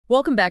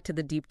Welcome back to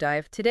the deep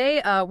dive.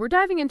 Today, we're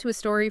diving into a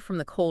story from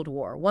the Cold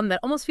War, one that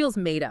almost feels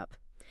made up.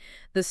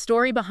 The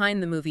story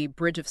behind the movie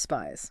Bridge of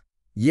Spies.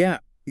 Yeah,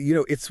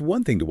 it's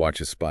one thing to watch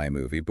a spy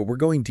movie, but we're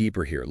going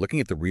deeper here, looking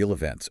at the real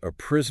events, a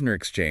prisoner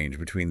exchange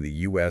between the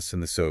U.S.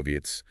 and the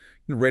Soviets,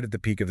 right at the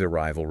peak of their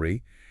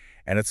rivalry,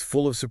 and it's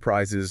full of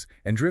surprises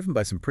and driven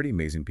by some pretty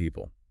amazing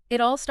people.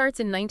 It all starts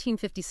in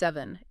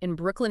 1957 in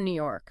Brooklyn, New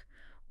York.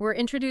 We're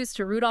introduced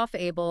to Rudolf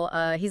Abel.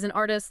 He's an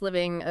artist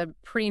living a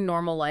pretty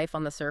normal life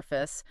on the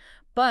surface,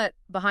 but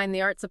behind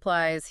the art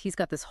supplies, he's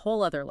got this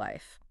whole other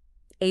life.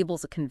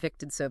 Abel's a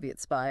convicted Soviet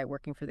spy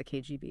working for the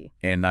KGB.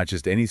 And not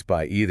just any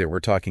spy either. We're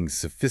talking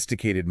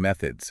sophisticated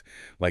methods,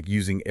 like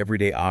using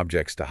everyday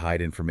objects to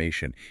hide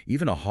information,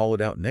 even a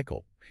hollowed-out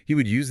nickel. He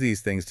would use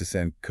these things to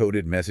send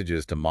coded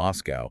messages to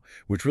Moscow,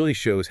 which really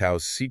shows how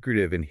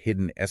secretive and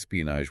hidden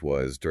espionage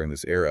was during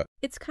this era.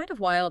 It's kind of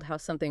wild how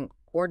something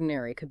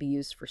ordinary could be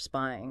used for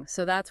spying.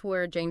 So that's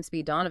where James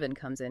B. Donovan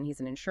comes in.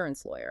 He's an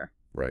insurance lawyer.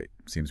 Right.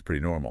 Seems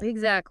pretty normal.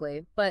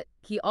 Exactly. But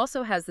he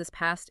also has this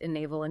past in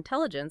naval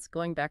intelligence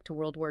going back to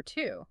World War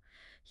II.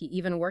 He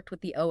even worked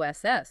with the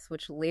OSS,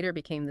 which later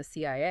became the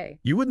CIA.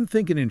 You wouldn't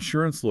think an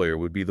insurance lawyer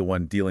would be the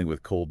one dealing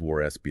with Cold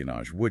War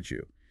espionage, would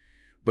you?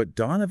 But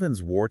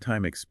Donovan's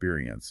wartime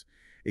experience,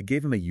 it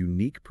gave him a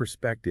unique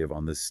perspective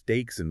on the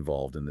stakes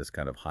involved in this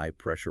kind of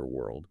high-pressure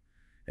world.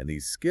 And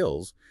these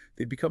skills,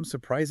 they'd become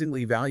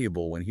surprisingly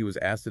valuable when he was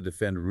asked to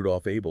defend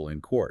Rudolf Abel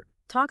in court.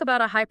 Talk about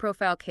a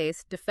high-profile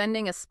case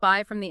defending a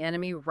spy from the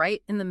enemy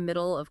right in the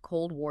middle of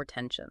Cold War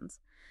tensions.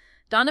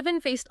 Donovan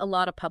faced a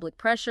lot of public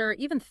pressure,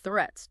 even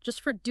threats, just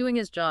for doing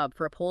his job,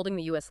 for upholding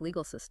the U.S.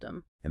 legal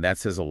system. And that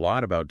says a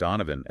lot about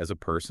Donovan as a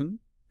person.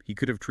 He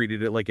could have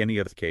treated it like any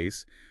other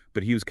case,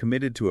 but he was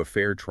committed to a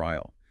fair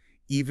trial,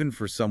 even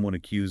for someone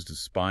accused of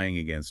spying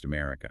against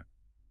America.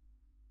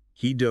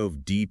 He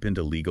dove deep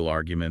into legal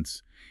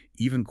arguments,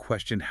 even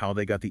questioned how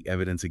they got the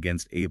evidence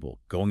against Abel,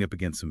 going up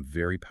against some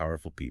very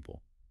powerful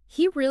people.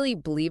 He really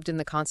believed in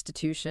the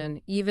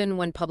Constitution, even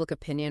when public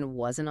opinion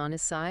wasn't on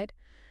his side.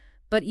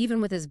 But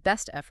even with his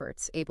best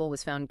efforts, Abel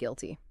was found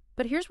guilty.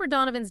 But here's where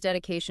Donovan's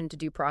dedication to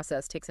due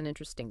process takes an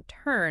interesting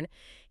turn.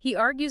 He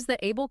argues that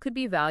Abel could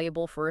be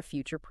valuable for a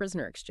future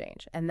prisoner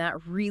exchange, and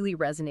that really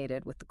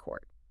resonated with the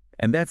court.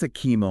 And that's a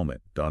key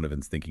moment.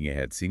 Donovan's thinking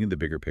ahead, seeing the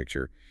bigger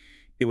picture.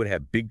 It would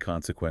have big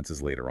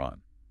consequences later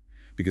on.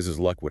 Because as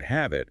luck would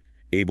have it,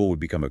 Abel would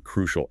become a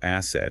crucial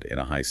asset in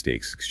a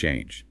high-stakes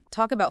exchange.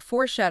 Talk about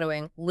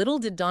foreshadowing. Little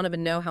did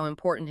Donovan know how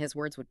important his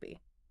words would be.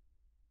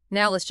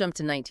 Now let's jump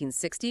to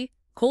 1960.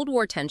 Cold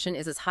War tension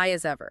is as high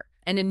as ever,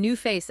 and a new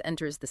face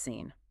enters the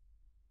scene.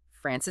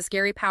 Francis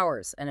Gary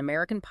Powers, an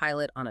American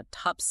pilot on a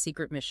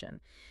top-secret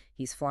mission.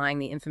 He's flying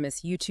the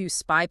infamous U-2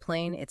 spy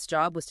plane. Its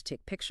job was to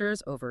take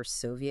pictures over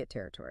Soviet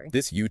territory.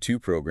 This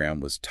U-2 program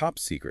was top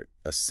secret,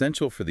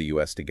 essential for the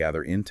U.S. to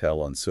gather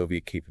intel on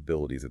Soviet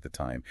capabilities at the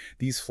time.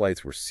 These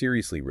flights were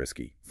seriously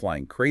risky,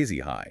 flying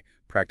crazy high,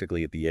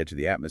 practically at the edge of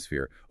the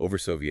atmosphere, over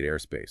Soviet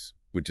airspace,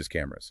 with just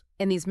cameras.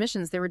 In these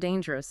missions, they were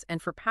dangerous,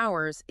 and for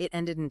Powers, it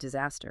ended in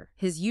disaster.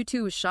 His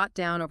U-2 was shot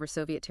down over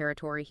Soviet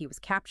territory. He was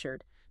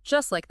captured.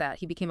 Just like that,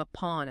 he became a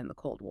pawn in the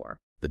Cold War.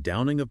 The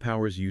downing of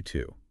Powers'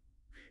 U-2.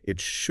 It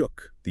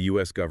shook the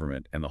U.S.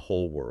 government and the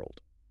whole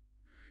world.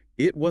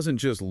 It wasn't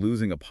just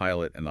losing a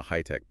pilot and a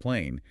high-tech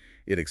plane.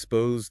 It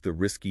exposed the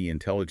risky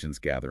intelligence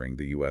gathering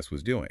the U.S.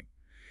 was doing.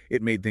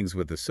 It made things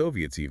with the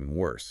Soviets even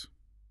worse.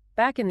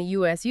 Back in the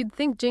U.S., you'd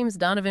think James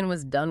Donovan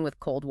was done with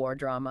Cold War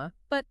drama,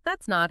 but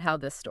that's not how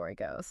this story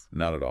goes.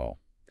 Not at all.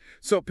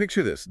 So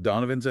picture this.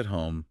 Donovan's at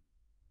home,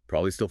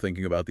 probably still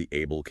thinking about the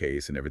Abel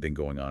case and everything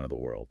going on in the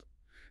world.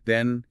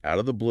 Then, out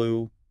of the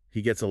blue,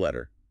 he gets a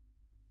letter.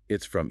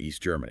 It's from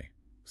East Germany,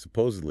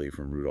 supposedly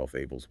from Rudolf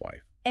Abel's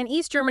wife. And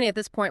East Germany at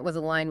this point was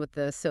aligned with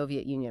the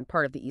Soviet Union,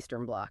 part of the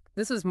Eastern Bloc.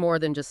 This was more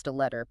than just a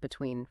letter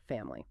between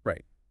family.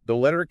 Right. The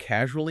letter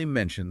casually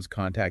mentions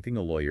contacting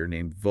a lawyer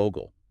named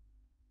Vogel.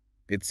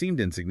 It seemed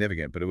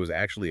insignificant, but it was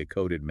actually a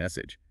coded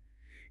message.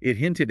 It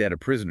hinted at a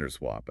prisoner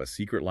swap, a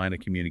secret line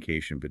of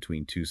communication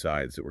between two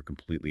sides that were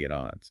completely at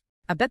odds.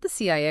 I bet the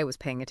CIA was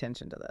paying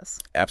attention to this.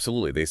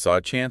 Absolutely. They saw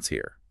a chance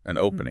here, an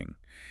opening.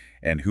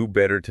 And who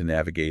better to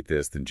navigate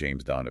this than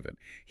James Donovan?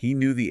 He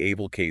knew the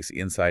Abel case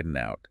inside and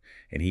out,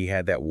 and he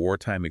had that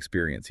wartime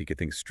experience. He could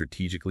think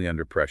strategically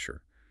under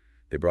pressure.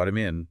 They brought him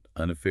in,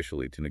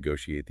 unofficially, to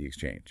negotiate the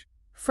exchange.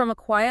 From a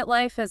quiet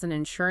life as an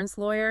insurance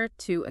lawyer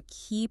to a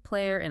key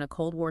player in a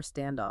Cold War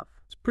standoff.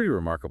 It's pretty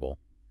remarkable.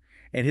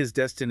 And his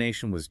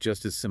destination was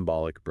just as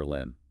symbolic,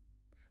 Berlin.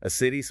 A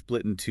city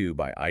split in two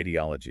by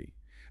ideology,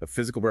 a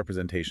physical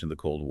representation of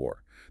the Cold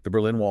War. The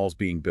Berlin Wall's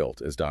being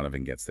built as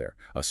Donovan gets there,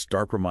 a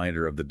stark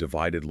reminder of the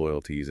divided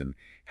loyalties and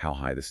how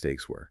high the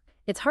stakes were.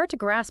 It's hard to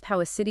grasp how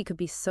a city could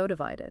be so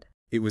divided.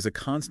 It was a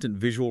constant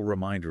visual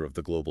reminder of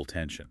the global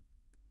tension.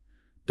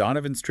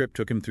 Donovan's trip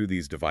took him through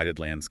these divided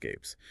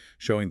landscapes,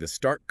 showing the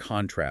stark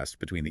contrast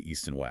between the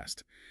East and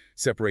West,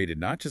 separated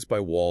not just by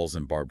walls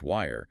and barbed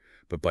wire,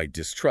 but by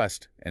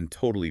distrust and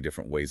totally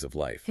different ways of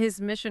life. His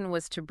mission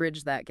was to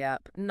bridge that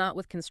gap, not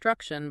with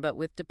construction, but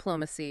with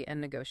diplomacy and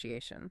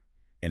negotiation.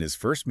 And his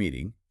first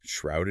meeting,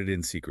 shrouded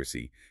in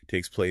secrecy,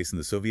 takes place in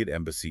the Soviet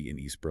embassy in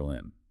East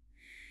Berlin.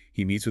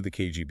 He meets with a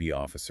KGB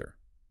officer.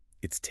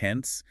 It's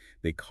tense.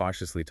 They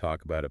cautiously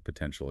talk about a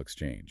potential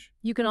exchange.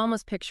 You can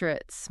almost picture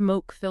it.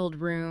 Smoke-filled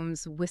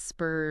rooms,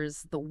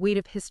 whispers, the weight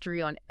of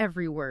history on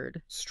every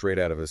word. Straight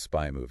out of a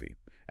spy movie.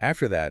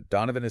 After that,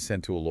 Donovan is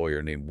sent to a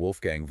lawyer named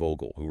Wolfgang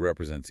Vogel, who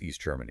represents East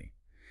Germany.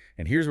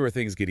 And here's where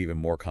things get even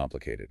more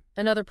complicated.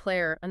 Another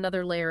player,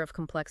 another layer of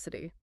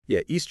complexity.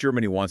 Yeah, East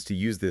Germany wants to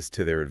use this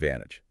to their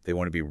advantage. They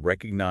want to be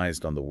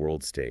recognized on the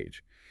world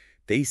stage.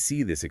 They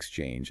see this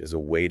exchange as a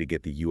way to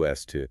get the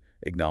U.S. to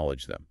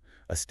acknowledge them,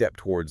 a step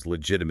towards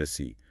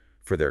legitimacy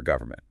for their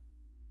government.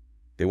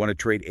 They want to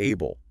trade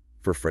Abel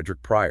for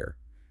Frederick Pryor,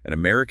 an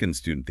American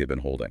student they've been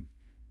holding.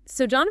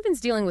 So Donovan's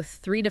dealing with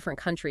 3 different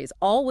countries,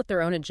 all with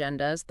their own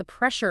agendas. The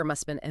pressure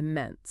must have been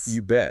immense.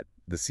 You bet.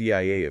 The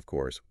CIA, of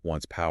course,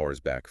 wants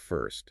powers back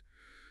first.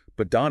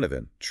 But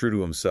Donovan, true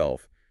to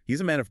himself,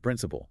 he's a man of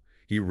principle.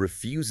 He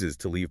refuses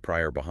to leave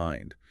Pryor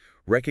behind,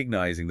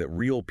 recognizing that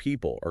real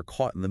people are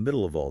caught in the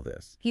middle of all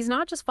this. He's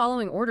not just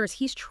following orders,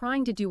 he's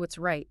trying to do what's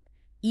right,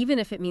 even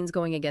if it means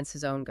going against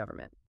his own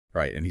government.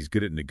 Right, and he's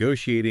good at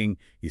negotiating.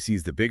 He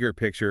sees the bigger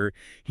picture.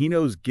 He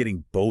knows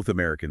getting both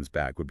Americans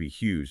back would be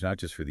huge, not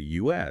just for the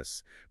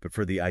U.S., but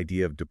for the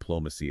idea of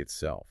diplomacy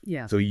itself.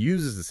 Yeah. So he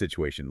uses the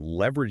situation,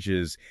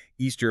 leverages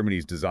East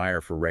Germany's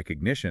desire for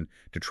recognition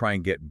to try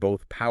and get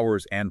both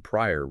Powers and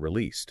Pryor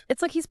released.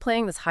 It's like he's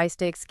playing this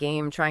high-stakes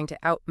game, trying to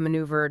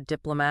outmaneuver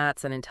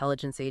diplomats and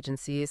intelligence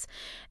agencies.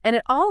 And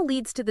it all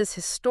leads to this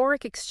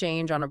historic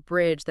exchange on a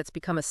bridge that's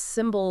become a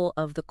symbol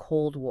of the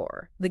Cold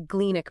War, the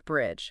Glienicke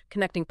Bridge,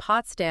 connecting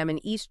Potsdam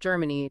in East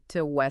Germany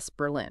to West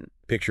Berlin.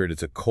 Picture it,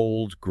 it's a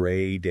cold,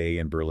 gray day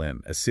in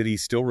Berlin, a city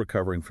still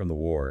recovering from the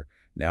war,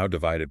 now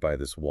divided by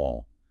this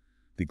wall.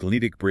 The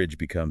Glienicke Bridge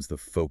becomes the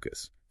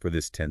focus for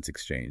this tense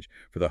exchange,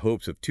 for the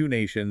hopes of 2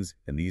 nations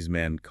and these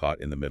men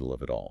caught in the middle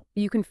of it all.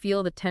 You can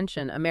feel the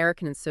tension,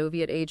 American and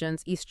Soviet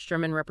agents, East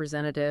German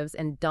representatives,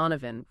 and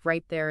Donovan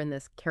right there in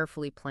this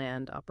carefully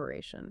planned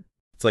operation.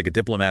 It's like a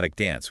diplomatic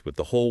dance with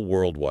the whole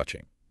world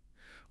watching.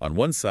 On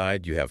one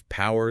side, you have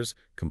Powers,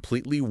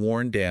 completely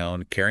worn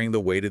down, carrying the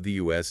weight of the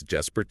U.S.,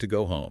 desperate to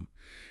go home.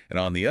 And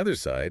on the other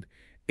side,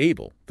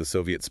 Abel, the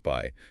Soviet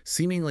spy,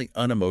 seemingly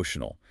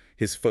unemotional,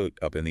 his foot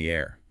up in the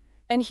air.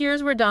 And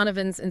here's where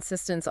Donovan's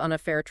insistence on a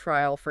fair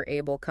trial for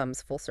Abel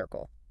comes full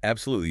circle.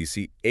 Absolutely. You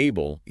see,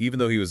 Abel, even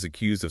though he was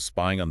accused of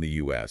spying on the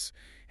U.S.,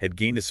 had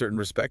gained a certain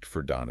respect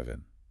for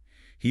Donovan.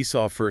 He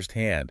saw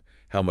firsthand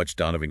how much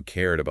Donovan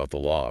cared about the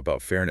law,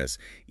 about fairness,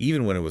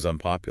 even when it was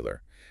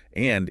unpopular.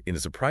 And, in a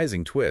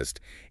surprising twist,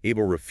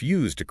 Abel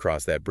refused to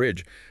cross that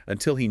bridge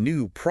until he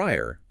knew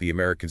Pryor, the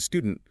American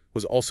student,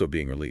 was also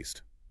being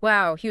released.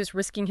 Wow, he was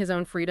risking his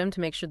own freedom to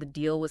make sure the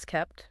deal was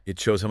kept? It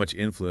shows how much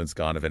influence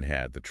Donovan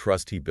had, the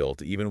trust he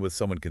built, even with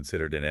someone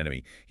considered an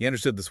enemy. He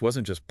understood this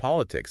wasn't just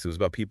politics, it was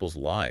about people's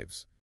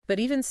lives. But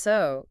even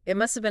so, it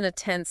must have been a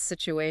tense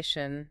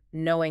situation,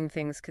 knowing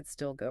things could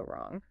still go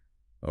wrong.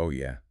 Oh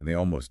yeah, and they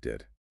almost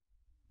did.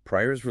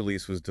 Pryor's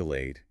release was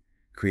delayed,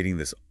 creating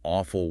this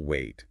awful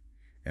weight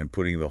and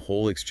putting the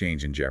whole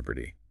exchange in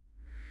jeopardy.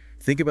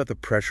 Think about the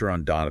pressure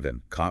on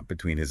Donovan, caught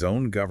between his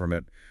own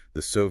government,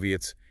 the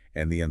Soviets,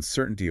 and the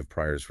uncertainty of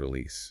Pryor's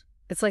release.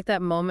 It's like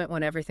that moment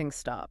when everything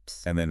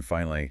stops. And then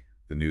finally,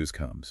 the news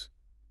comes.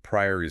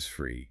 Pryor is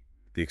free.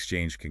 The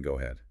exchange can go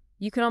ahead.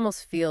 You can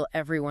almost feel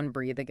everyone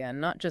breathe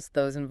again, not just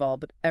those involved,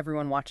 but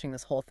everyone watching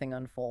this whole thing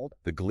unfold.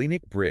 The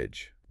Glienicke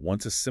Bridge,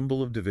 once a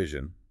symbol of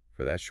division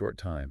for that short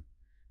time,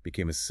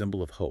 became a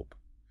symbol of hope,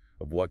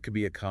 of what could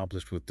be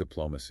accomplished with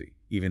diplomacy,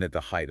 even at the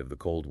height of the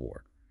Cold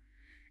War.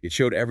 It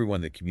showed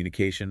everyone that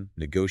communication,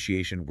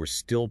 negotiation were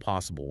still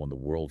possible when the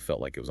world felt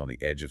like it was on the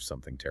edge of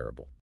something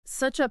terrible.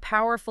 Such a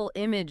powerful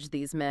image,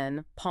 these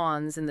men,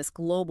 pawns in this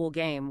global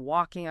game,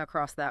 walking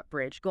across that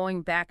bridge,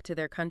 going back to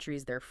their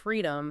countries, their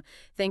freedom,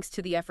 thanks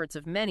to the efforts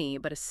of many,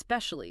 but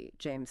especially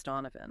James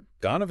Donovan.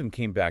 Donovan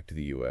came back to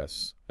the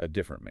U.S. a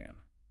different man.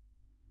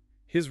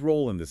 His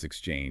role in this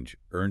exchange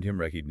earned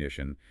him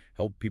recognition,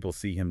 helped people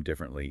see him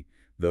differently,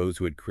 those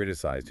who had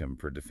criticized him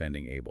for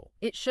defending Abel.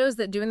 It shows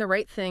that doing the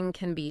right thing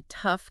can be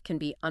tough, can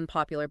be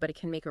unpopular, but it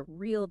can make a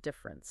real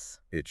difference.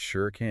 It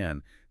sure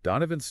can.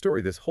 Donovan's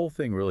story, this whole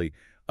thing really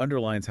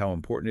underlines how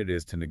important it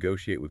is to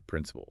negotiate with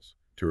principles,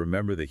 to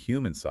remember the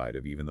human side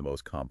of even the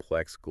most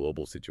complex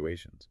global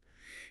situations.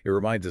 It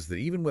reminds us that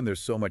even when there's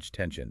so much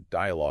tension,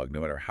 dialogue,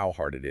 no matter how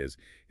hard it is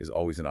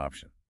always an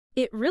option.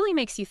 It really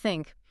makes you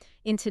think,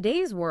 in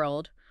today's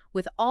world,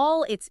 with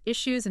all its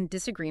issues and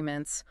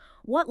disagreements,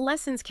 what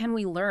lessons can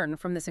we learn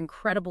from this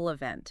incredible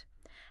event?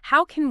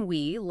 How can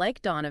we,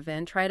 like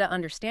Donovan, try to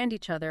understand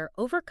each other,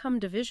 overcome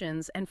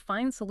divisions, and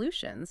find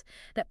solutions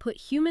that put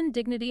human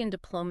dignity and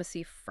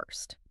diplomacy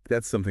first?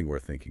 That's something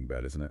worth thinking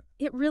about, isn't it?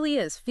 It really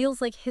is.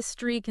 Feels like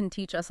history can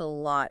teach us a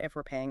lot if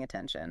we're paying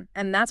attention.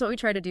 And that's what we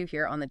try to do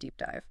here on The Deep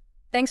Dive.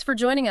 Thanks for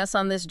joining us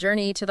on this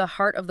journey to the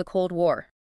heart of the Cold War.